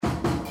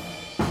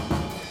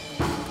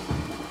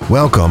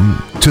Welcome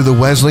to the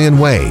Wesleyan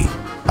Way.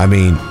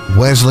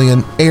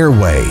 Wesleyan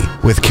Airway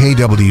with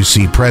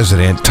KWC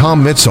President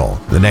Tom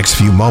Mitzel. The next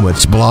few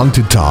moments belong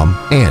to Tom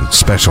and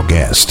special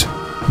guest.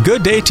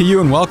 Good day to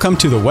you and welcome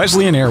to the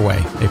Wesleyan Airway,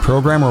 a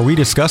program where we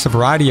discuss a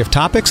variety of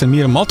topics and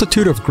meet a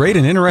multitude of great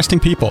and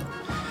interesting people.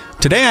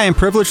 Today I am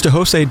privileged to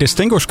host a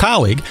distinguished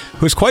colleague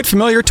who is quite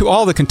familiar to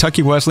all the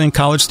Kentucky Wesleyan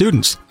College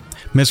students,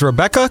 Ms.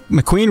 Rebecca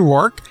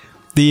McQueen-Ruark,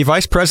 the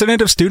Vice President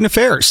of Student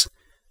Affairs.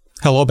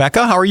 Hello,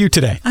 Becca. How are you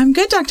today? I'm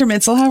good, Dr.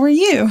 Mitzel. How are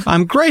you?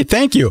 I'm great.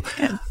 Thank you.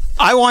 Good.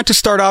 I want to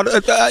start out,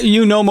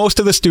 you know most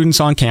of the students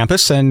on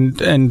campus and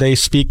they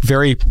speak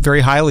very,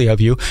 very highly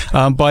of you.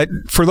 But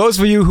for those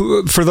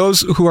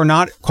who are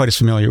not quite as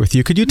familiar with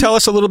you, could you tell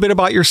us a little bit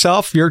about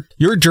yourself, your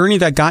journey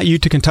that got you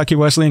to Kentucky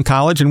Wesleyan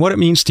College and what it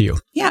means to you?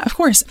 Yeah, of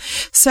course.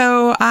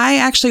 So I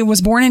actually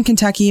was born in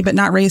Kentucky, but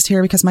not raised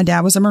here because my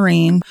dad was a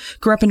Marine.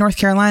 Grew up in North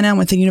Carolina,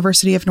 went to the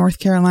University of North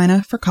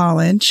Carolina for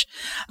college.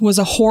 Was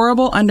a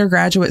horrible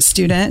undergraduate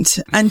student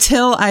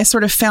until I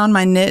sort of found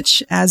my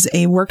niche as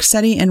a work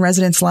study and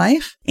residence life.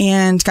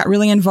 And got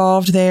really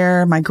involved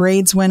there. My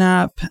grades went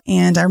up.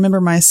 And I remember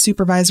my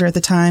supervisor at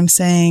the time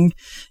saying,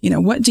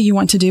 what do you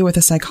want to do with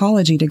a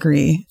psychology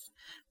degree?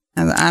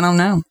 I don't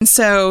know. And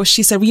so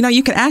she said, well,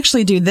 you could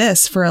actually do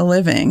this for a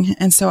living.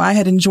 And so I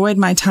had enjoyed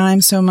my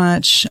time so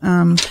much,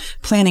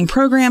 planning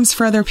programs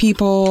for other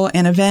people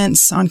and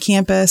events on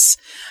campus.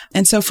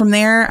 And so from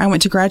there, I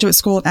went to graduate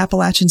school at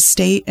Appalachian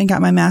State and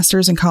got my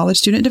master's in college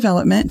student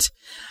development.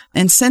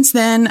 And since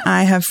then,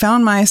 I have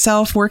found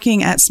myself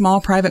working at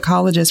small private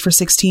colleges for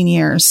 16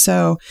 years.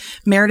 So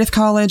Meredith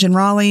College in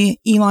Raleigh,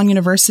 Elon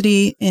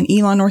University in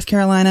Elon, North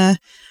Carolina,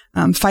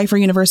 Pfeiffer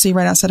University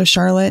right outside of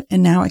Charlotte,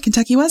 and now at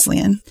Kentucky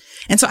Wesleyan.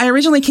 And so I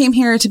originally came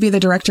here to be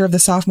the director of the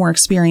sophomore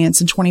experience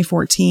in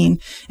 2014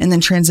 and then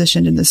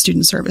transitioned into the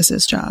student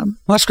services job.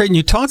 Well, that's great. And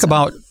you talk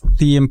about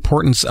the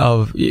importance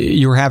of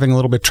you were having a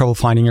little bit of trouble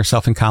finding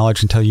yourself in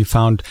college until you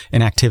found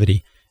an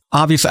activity.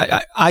 Obviously,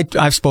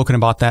 I've spoken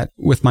about that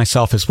with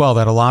myself as well,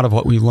 that a lot of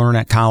what we learn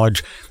at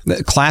college,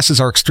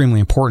 classes are extremely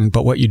important,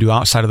 but what you do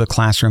outside of the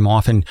classroom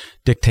often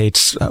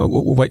dictates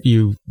what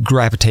you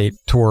gravitate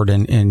toward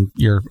in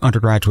your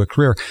undergraduate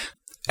career.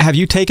 Have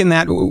you taken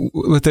that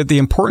with the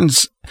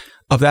importance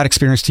of that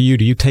experience to you?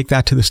 Do you take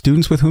that to the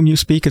students with whom you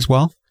speak as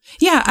well?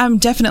 Yeah,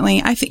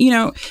 definitely. I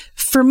think,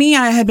 for me,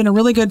 I had been a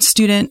really good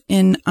student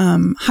in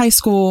high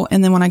school.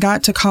 And then when I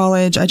got to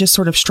college, I just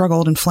sort of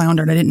struggled and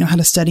floundered. I didn't know how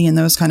to study and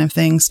those kind of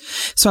things.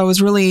 So I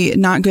was really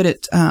not good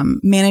at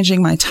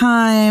managing my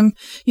time.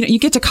 You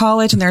get to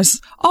college and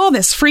there's all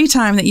this free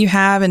time that you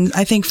have. And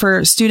I think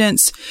for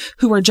students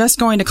who are just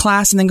going to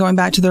class and then going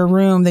back to their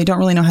room, they don't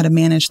really know how to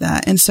manage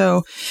that. And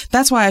so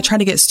that's why I try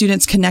to get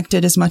students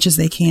connected as much as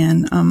they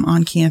can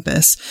on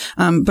campus,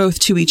 both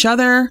to each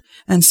other.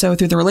 And so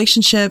through the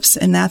relationships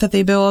and that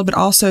they build, but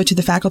also to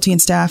the faculty and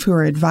staff who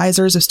are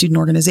advisors of student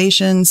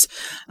organizations,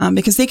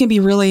 because they can be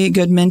really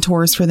good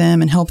mentors for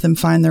them and help them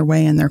find their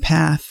way and their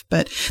path.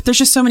 But there's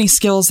just so many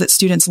skills that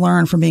students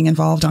learn from being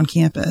involved on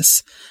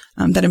campus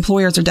that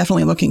employers are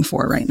definitely looking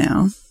for right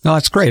now. No,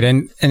 that's great.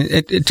 And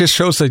it just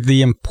shows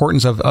the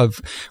importance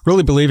of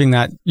really believing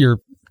that your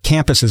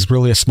campus is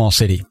really a small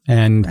city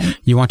and right.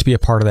 You want to be a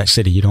part of that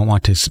city. You don't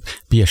want to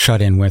be a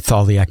shut-in with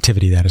all the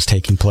activity that is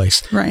taking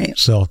place. Right.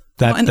 So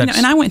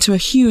and I went to a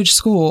huge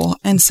school,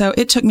 and so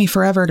it took me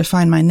forever to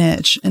find my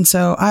niche. And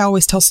so I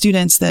always tell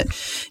students that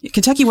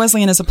Kentucky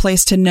Wesleyan is a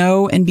place to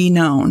know and be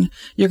known.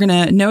 You're going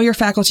to know your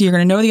faculty, you're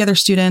going to know the other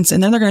students,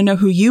 and then they're going to know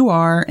who you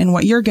are and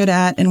what you're good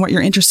at and what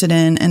you're interested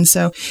in. And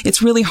so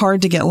it's really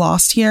hard to get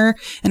lost here.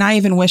 And I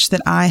even wish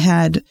that I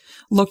had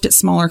looked at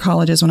smaller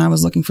colleges when I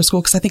was looking for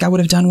school, because I think I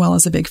would have done well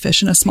as a big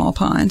fish in a small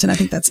pond. And I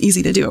think that's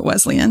easy to do at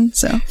Wesleyan.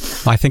 So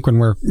I think when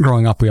we're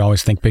growing up, we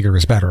always think bigger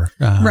is better.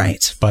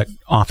 Right. But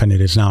often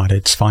it is not.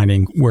 It's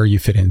finding where you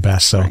fit in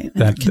best. So right.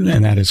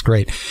 and that is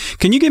great.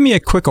 Can you give me a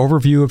quick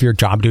overview of your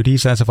job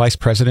duties as a Vice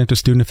President of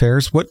Student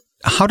Affairs?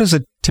 How does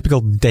a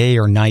typical day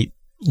or night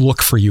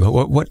look for you?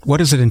 What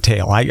does it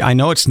entail? I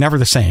know it's never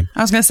the same.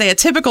 I was going to say a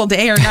typical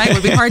day or night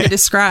would be hard to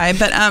describe,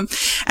 but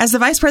as the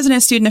Vice President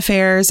of Student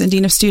Affairs and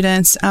Dean of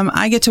Students,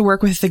 I get to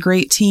work with the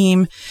great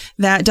team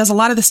that does a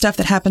lot of the stuff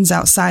that happens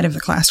outside of the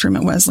classroom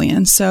at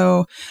Wesleyan.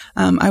 So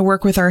I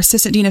work with our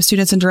Assistant Dean of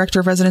Students and Director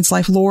of Residence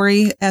Life,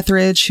 Lori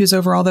Etheridge, who's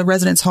over all the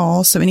residence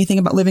halls, so anything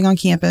about living on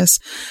campus.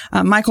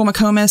 Michael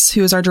McComas,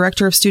 who is our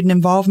Director of Student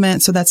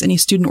Involvement, so that's any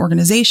student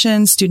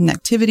organizations, student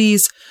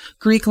activities,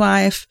 Greek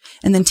life,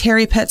 and then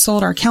Terry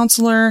Petzold, our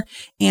counselor,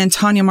 and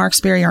Tanya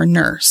Marksberry, our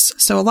nurse.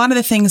 So a lot of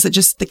the things that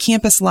just the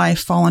campus life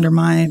fall under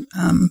my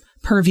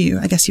purview,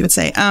 I guess you would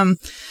say.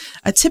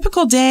 A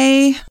typical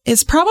day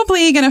is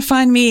probably going to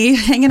find me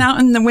hanging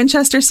out in the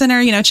Winchester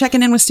Center,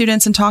 checking in with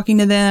students and talking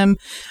to them.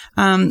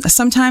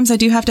 Sometimes I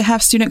do have to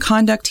have student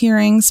conduct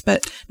hearings,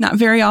 but not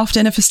very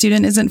often if a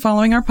student isn't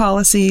following our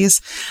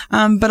policies.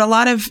 But a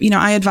lot of,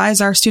 I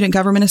advise our student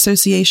government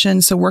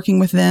association. So working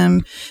with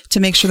them to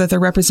make sure that they're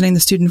representing the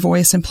student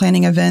voice and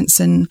planning events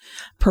and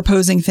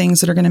proposing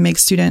things that are going to make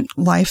student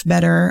life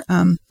better.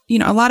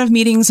 A lot of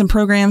meetings and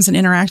programs and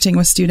interacting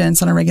with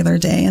students on a regular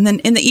day. And then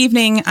in the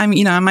evening,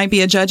 I might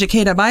be a judge at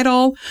KW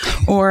Idol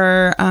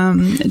or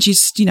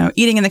just,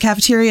 eating in the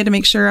cafeteria to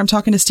make sure I'm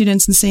talking to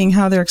students and seeing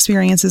how their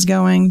experience is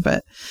going.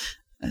 But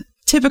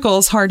typical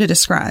is hard to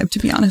describe, to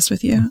be honest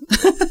with you.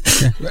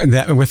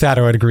 With that,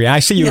 I would agree. I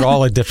see you at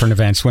all at different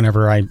events.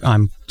 Whenever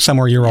I'm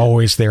somewhere, you're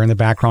always there in the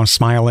background,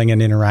 smiling and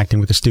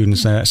interacting with the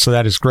students. So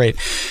that is great.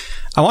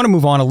 I want to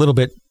move on a little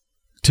bit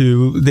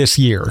to this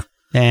year.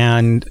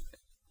 And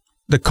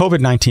the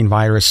COVID-19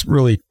 virus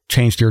really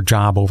changed your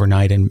job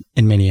overnight in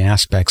many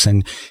aspects.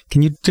 And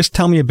can you just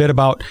tell me a bit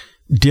about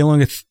dealing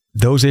with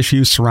those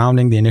issues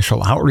surrounding the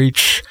initial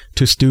outreach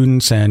to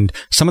students and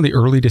some of the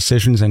early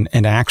decisions and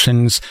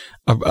actions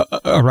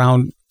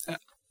around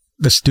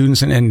the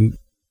students and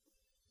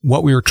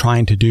what we were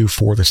trying to do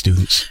for the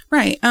students?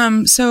 Right.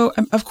 So,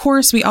 of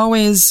course, we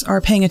always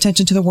are paying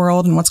attention to the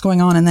world and what's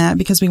going on in that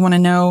because we want to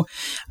know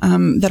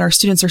that our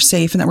students are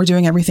safe and that we're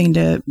doing everything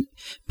to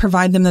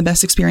provide them the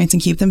best experience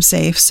and keep them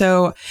safe.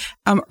 So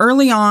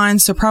early on,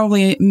 so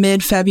probably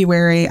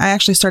mid-February, I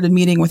actually started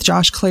meeting with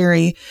Josh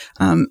Clary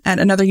at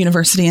another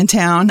university in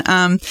town.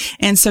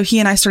 And so he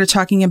and I started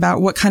talking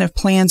about what kind of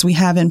plans we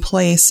have in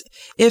place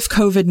if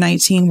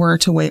COVID-19 were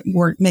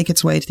to make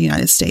its way to the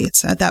United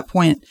States. At that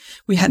point,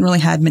 we hadn't really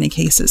had many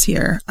cases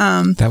here.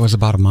 That was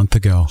about a month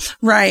ago.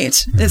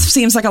 Right. Yeah. It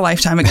seems like a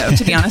lifetime ago,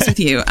 to be honest with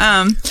you.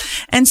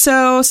 And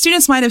so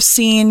students might have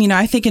seen,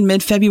 I think in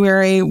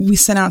mid-February, we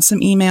sent out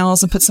some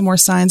emails and put some more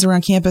signs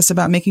around campus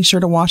about making sure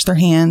to wash their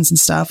hands and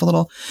stuff, a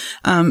little,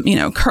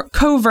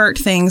 covert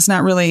things,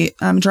 not really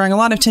drawing a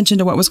lot of attention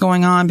to what was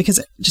going on because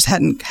it just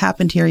hadn't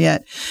happened here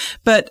yet.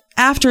 But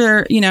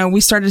after,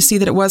 we started to see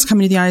that it was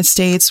coming to the United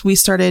States, we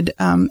started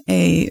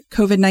a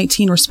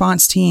COVID-19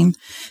 response team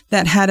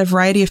that had a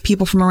variety of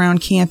people from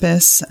around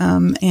campus.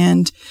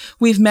 And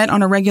we've met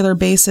on a regular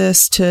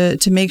basis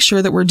to make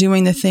sure that we're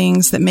doing the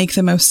things that make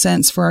the most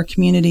sense for our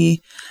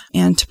community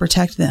and to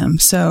protect them.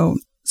 So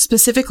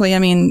specifically,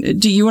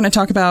 do you want to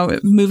talk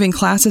about moving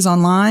classes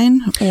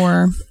online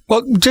or?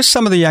 Well, just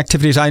some of the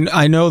activities.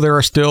 I know there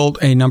are still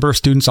a number of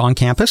students on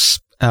campus.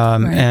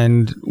 Right.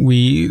 And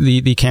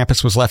the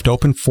campus was left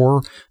open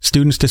for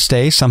students to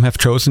stay. Some have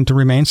chosen to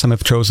remain. Some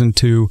have chosen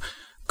to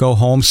go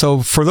home.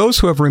 So for those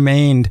who have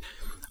remained,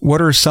 what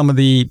are some of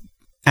the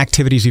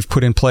activities you've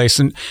put in place?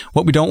 And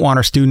what we don't want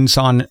are students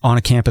on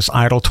a campus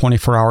idle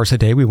 24 hours a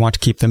day. We want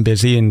to keep them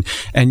busy. And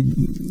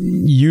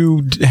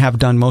you have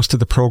done most of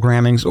the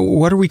programming. So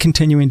what are we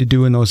continuing to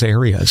do in those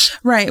areas?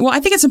 Right. Well, I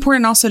think it's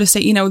important also to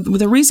say,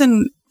 the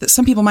reason that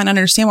some people might not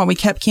understand why we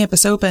kept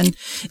campus open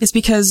is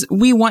because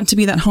we want to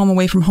be that home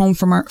away from home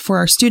for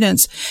our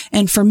students.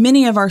 And for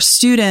many of our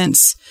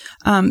students,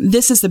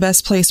 this is the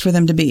best place for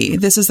them to be.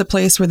 This is the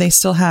place where they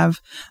still have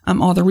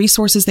all the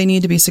resources they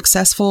need to be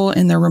successful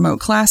in their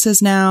remote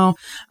classes now.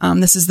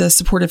 This is the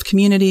supportive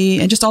community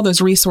and just all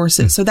those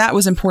resources. So that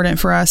was important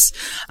for us.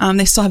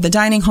 They still have the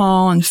dining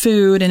hall and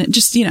food and it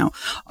just,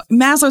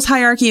 Maslow's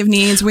hierarchy of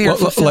needs. We are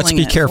fulfilling. Let's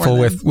be careful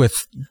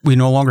with we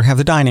no longer have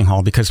the dining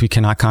hall because we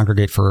cannot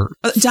congregate for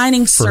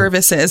dining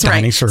services, right?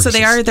 Dining services.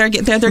 So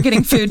they're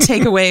getting food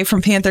takeaway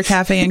from Panther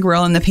Cafe and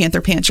Grill and the Panther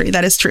Pantry.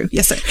 That is true.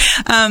 Yes, sir.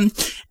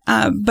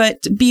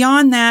 But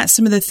beyond that,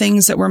 some of the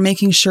things that we're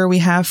making sure we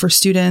have for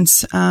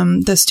students,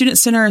 the student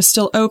center is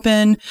still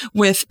open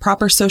with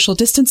proper social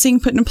distancing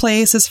put in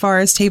place as far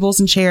as tables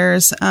and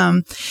chairs.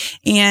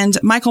 And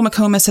Michael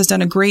McComas has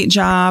done a great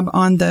job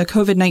on the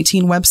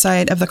COVID-19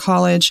 website of the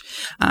college.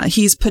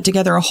 He's put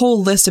together a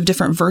whole list of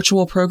different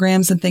virtual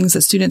programs and things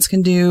that students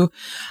can do.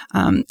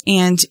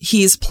 And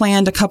he's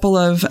planned a couple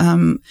of,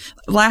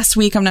 last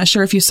week, I'm not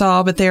sure if you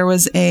saw, but there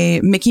was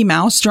a Mickey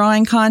Mouse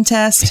drawing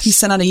contest. Yes. He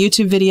sent out a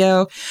YouTube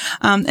video.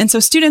 And so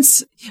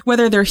students,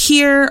 whether they're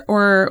here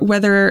or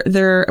whether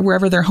they're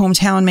wherever their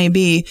hometown may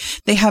be,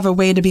 they have a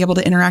way to be able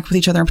to interact with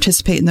each other and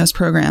participate in those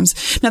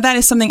programs. Now, that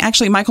is something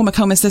actually Michael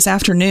McComas this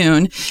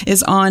afternoon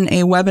is on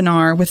a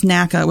webinar with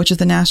NACA, which is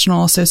the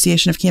National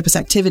Association of Campus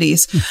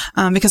Activities,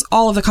 because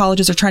all of the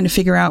colleges are trying to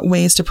figure out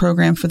ways to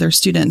program for their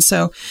students.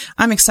 So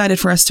I'm excited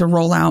for us to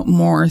roll out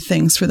more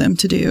things for them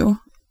to do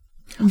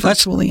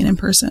virtually and in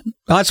person.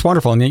 That's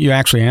wonderful. And you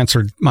actually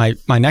answered my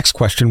next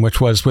question,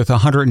 which was with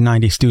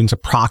 190 students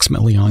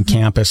approximately on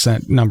campus,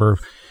 that number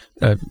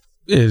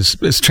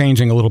is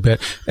changing a little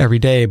bit every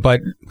day,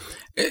 but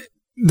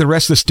the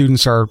rest of the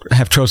students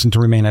have chosen to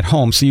remain at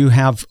home. So you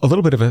have a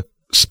little bit of a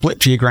split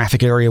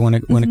geographic area when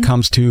it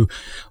comes to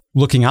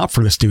looking out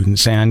for the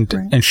students and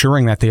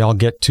ensuring that they all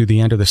get to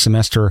the end of the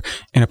semester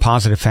in a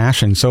positive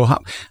fashion. So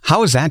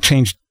how has that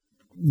changed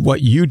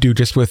what you do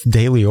just with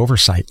daily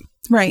oversight?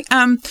 Right.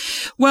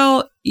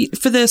 Well,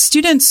 for the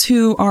students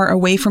who are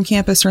away from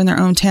campus or in their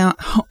own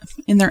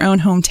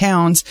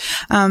hometowns,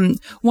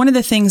 one of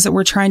the things that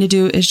we're trying to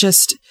do is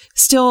just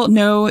still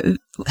know,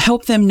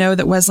 help them know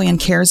that Wesleyan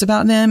cares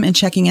about them and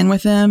checking in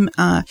with them.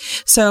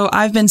 So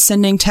I've been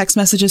sending text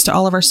messages to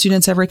all of our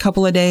students every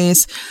couple of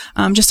days,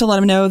 just to let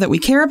them know that we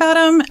care about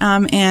them,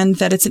 and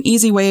that it's an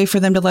easy way for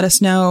them to let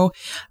us know,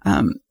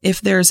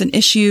 if there's an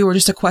issue or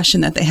just a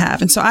question that they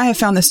have. And so I have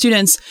found the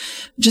students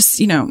just,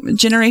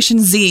 Generation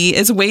Z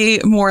is way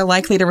more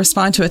likely to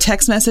respond to a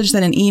text message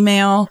than an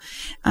email.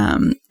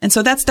 And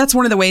so that's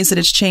one of the ways that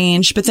it's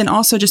changed. But then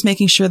also just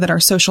making sure that our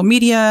social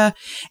media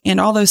and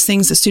all those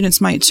things that students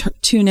might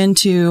tune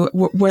into,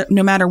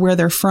 no matter where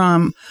they're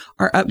from,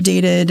 are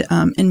updated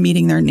and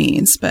meeting their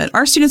needs. But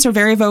our students are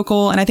very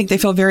vocal, and I think they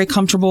feel very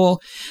comfortable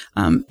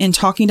in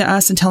talking to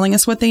us and telling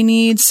us what they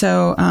need.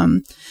 So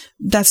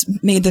that's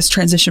made this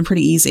transition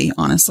pretty easy,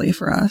 honestly,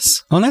 for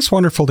us. Well, that's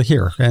wonderful to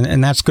hear.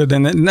 And that's good.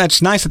 And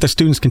that's nice that the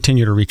students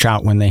continue to reach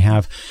out when they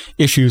have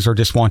issues or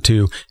just want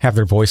to have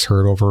their voice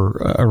heard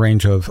over a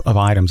range of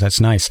items.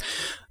 That's nice.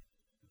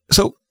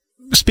 So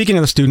speaking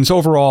of the students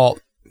overall,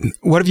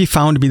 what have you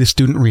found to be the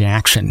student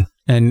reaction?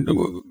 And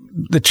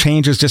the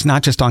changes, just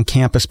not just on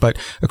campus, but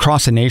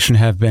across the nation,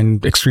 have been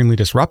extremely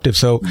disruptive.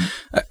 So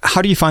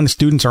how do you find the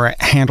students are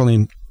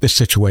handling this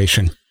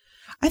situation?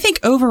 I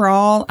think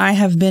overall, I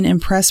have been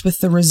impressed with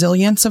the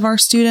resilience of our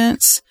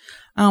students.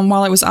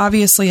 While it was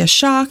obviously a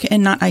shock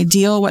and not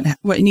ideal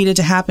what needed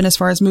to happen as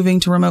far as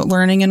moving to remote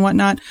learning and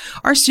whatnot,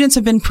 our students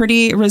have been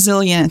pretty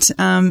resilient,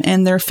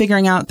 and they're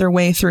figuring out their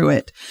way through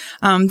it.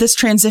 This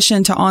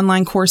transition to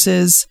online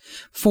courses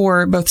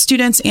for both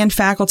students and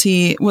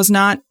faculty was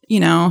not,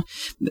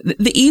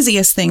 the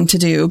easiest thing to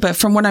do. But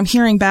from what I'm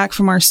hearing back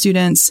from our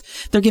students,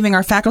 they're giving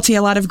our faculty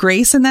a lot of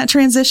grace in that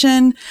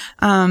transition.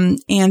 And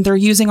they're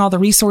using all the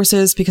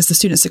resources because the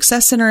Student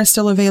Success Center is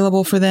still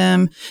available for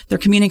them. They're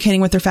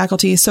communicating with their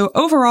faculty. So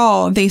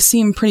overall, they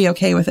seem pretty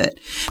okay with it.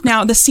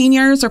 Now, the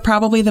seniors are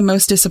probably the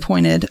most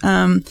disappointed,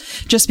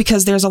 just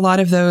because there's a lot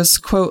of those,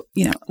 quote,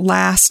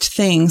 last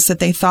things that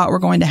they thought were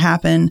going to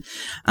happen.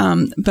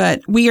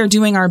 But we are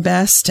doing our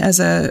best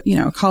as a,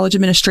 college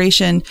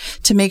administration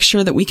to make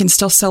sure that we can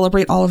still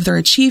celebrate all of their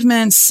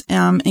achievements,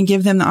 and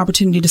give them the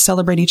opportunity to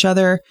celebrate each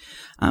other.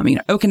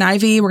 Oak and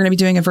Ivy, we're going to be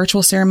doing a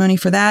virtual ceremony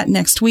for that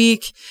next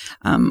week.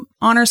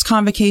 Honors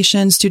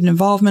convocation, student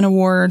involvement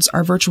awards,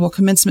 our virtual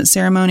commencement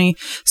ceremony.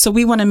 So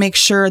we want to make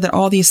sure that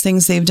all these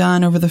things they've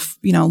done over the,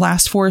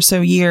 last 4 or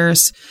so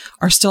years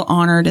are still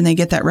honored and they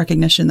get that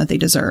recognition that they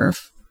deserve.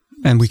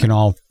 And we can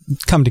all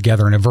come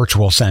together in a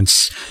virtual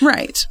sense.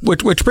 Right.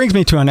 Which brings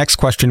me to our next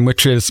question,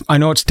 which is, I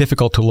know it's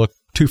difficult to look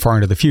too far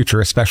into the future,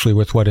 especially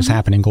with what is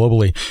happening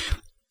globally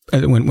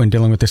when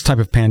dealing with this type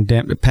of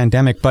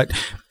pandemic. But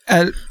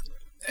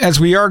as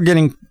we are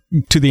getting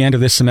to the end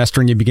of this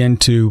semester and you begin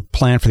to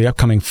plan for the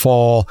upcoming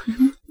fall,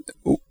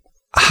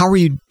 how are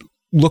you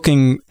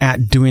looking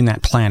at doing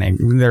that planning?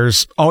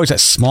 There's always a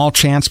small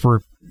chance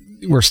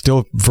we're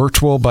still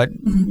virtual, but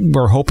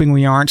we're hoping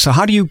we aren't. So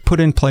how do you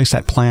put in place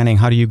that planning?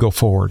 How do you go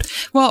forward?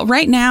 Well,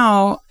 right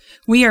now,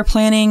 we are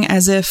planning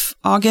as if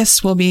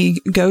August will be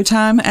go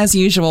time as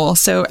usual.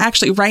 So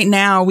actually right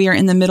now we are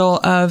in the middle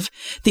of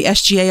the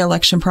SGA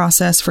election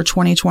process for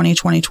 2020,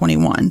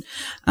 2021.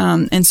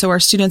 And so our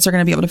students are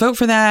going to be able to vote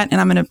for that. And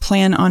I'm going to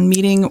plan on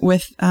meeting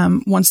with,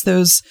 once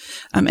those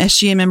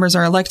SGA members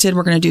are elected,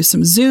 we're going to do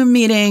some Zoom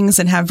meetings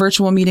and have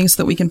virtual meetings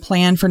so that we can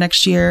plan for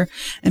next year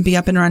and be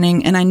up and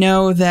running. And I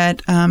know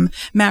that,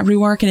 Matt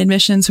Ruark in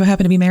admissions, who I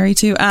happen to be married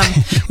to,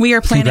 we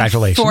are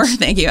planning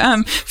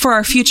for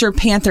our future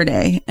Panther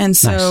Day. And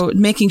so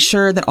making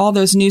sure that all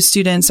those new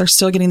students are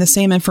still getting the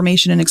same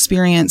information and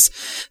experience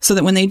so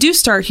that when they do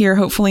start here,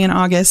 hopefully in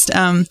August,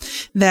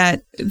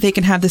 that they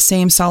can have the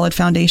same solid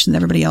foundation that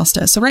everybody else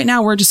does. So right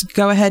now we're just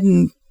go ahead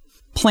and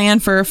plan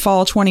for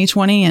fall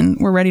 2020 and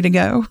we're ready to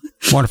go.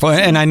 Wonderful.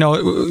 And I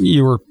know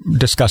you were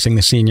discussing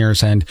the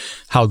seniors and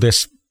how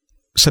this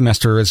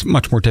semester is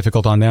much more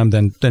difficult on them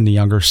than the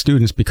younger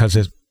students because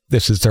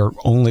this is their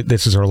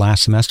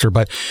last semester,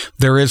 but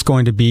there is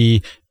going to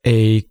be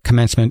a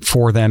commencement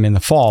for them in the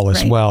fall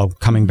as well,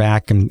 coming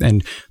back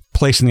and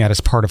placing that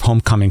as part of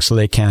homecoming so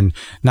they can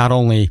not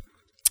only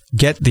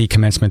get the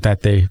commencement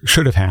that they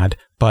should have had,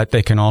 but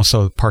they can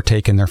also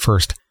partake in their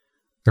first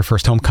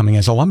homecoming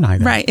as alumni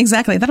then. Right,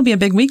 exactly. That'll be a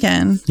big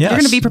weekend. Yes. You're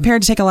going to be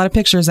prepared to take a lot of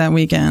pictures that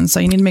weekend, so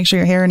you need to make sure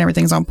your hair and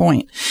everything's on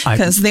point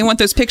because they want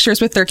those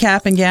pictures with their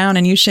cap and gown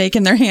and you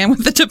shaking their hand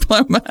with the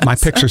diploma. My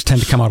pictures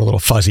tend to come out a little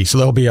fuzzy, so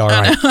they'll be all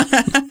right.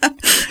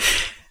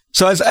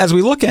 So as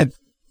we look at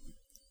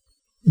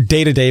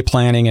day-to-day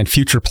planning and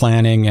future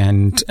planning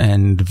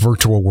and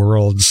virtual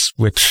worlds,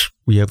 which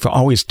we have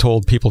always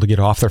told people to get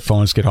off their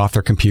phones, get off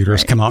their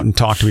computers, come out and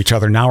talk to each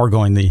other. Now we're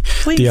going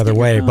the other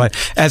way. But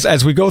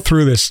as we go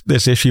through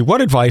this issue,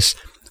 what advice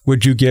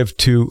would you give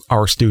to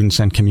our students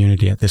and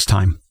community at this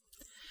time?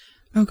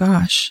 Oh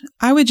gosh,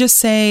 I would just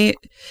say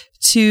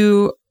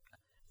to,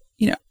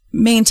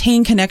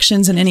 maintain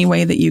connections in any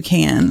way that you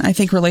can. I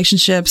think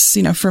relationships,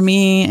 for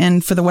me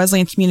and for the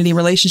Wesleyan community,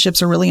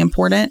 relationships are really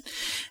important.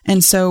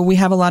 And so we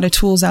have a lot of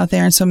tools out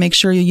there. And so make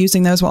sure you're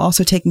using those while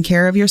also taking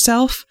care of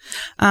yourself.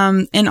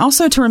 And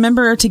also to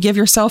remember to give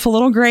yourself a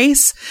little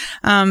grace.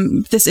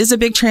 This is a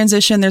big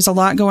transition. There's a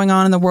lot going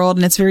on in the world,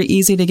 and it's very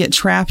easy to get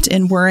trapped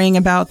in worrying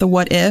about the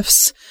what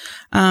ifs.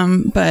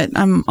 But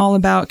I'm all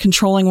about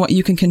controlling what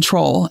you can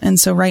control. And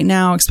so right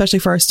now, especially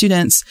for our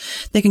students,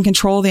 they can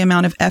control the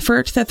amount of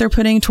effort that they're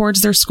putting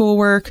towards their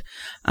schoolwork,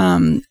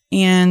 and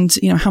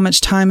how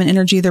much time and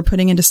energy they're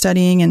putting into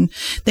studying. And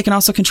they can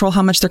also control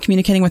how much they're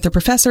communicating with their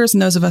professors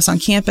and those of us on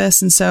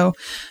campus. And so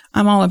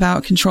I'm all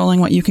about controlling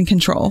what you can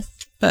control.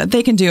 But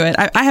they can do it.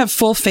 I have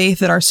full faith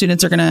that our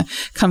students are going to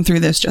come through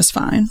this just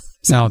fine.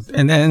 So. No,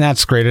 and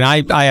that's great. And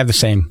I have the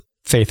same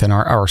faith in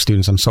our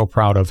students. I'm so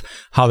proud of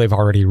how they've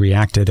already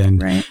reacted.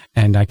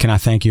 And I cannot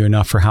thank you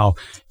enough for how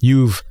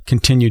you've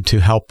continued to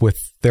help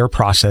with their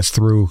process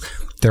through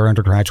their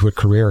undergraduate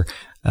career.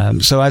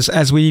 So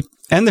as we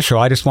end the show,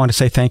 I just want to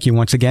say thank you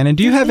once again. And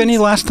do you have any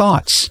last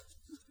thoughts?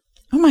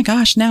 Oh my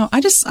gosh, no.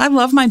 I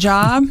love my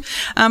job.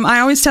 I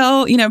always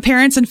tell,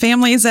 parents and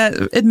families at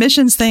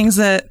admissions things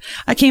that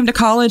I came to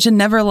college and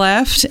never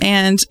left.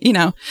 And,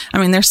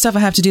 there's stuff I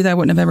have to do that I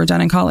wouldn't have ever done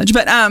in college.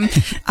 But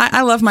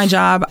I love my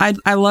job.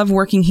 I love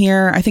working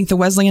here. I think the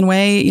Wesleyan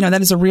way,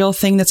 that is a real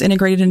thing that's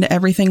integrated into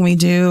everything we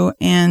do.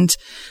 And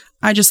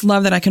I just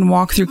love that I can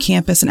walk through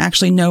campus and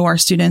actually know our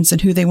students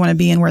and who they want to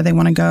be and where they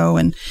want to go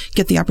and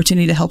get the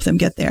opportunity to help them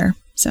get there.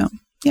 So,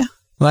 yeah.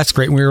 Well, that's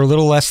great. We're a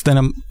little less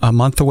than a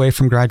month away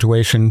from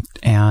graduation,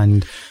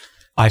 and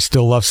I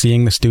still love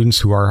seeing the students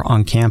who are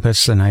on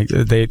campus, and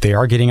they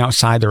are getting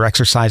outside. They're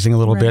exercising a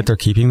little bit. They're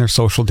keeping their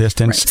social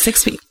distance. Right.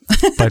 6 feet.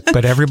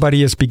 but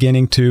everybody is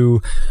beginning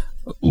to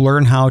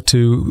learn how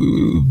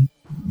to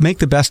make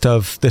the best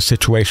of this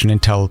situation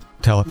until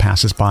it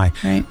passes by.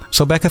 Right.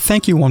 So, Becca,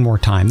 thank you one more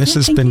time. This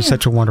has been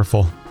such a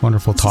wonderful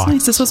talk.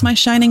 Nice. This was my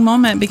shining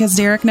moment because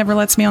Derek never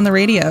lets me on the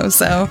radio.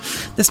 So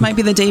this might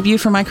be the debut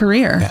for my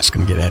career. That's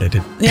going to get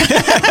edited. Yeah.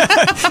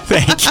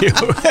 Thank you.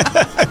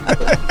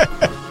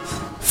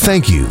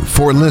 Thank you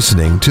for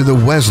listening to the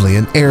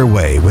Wesleyan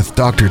Airway with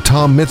Dr.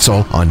 Tom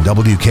Mitzel on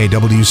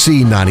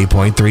WKWC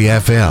 90.3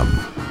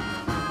 FM.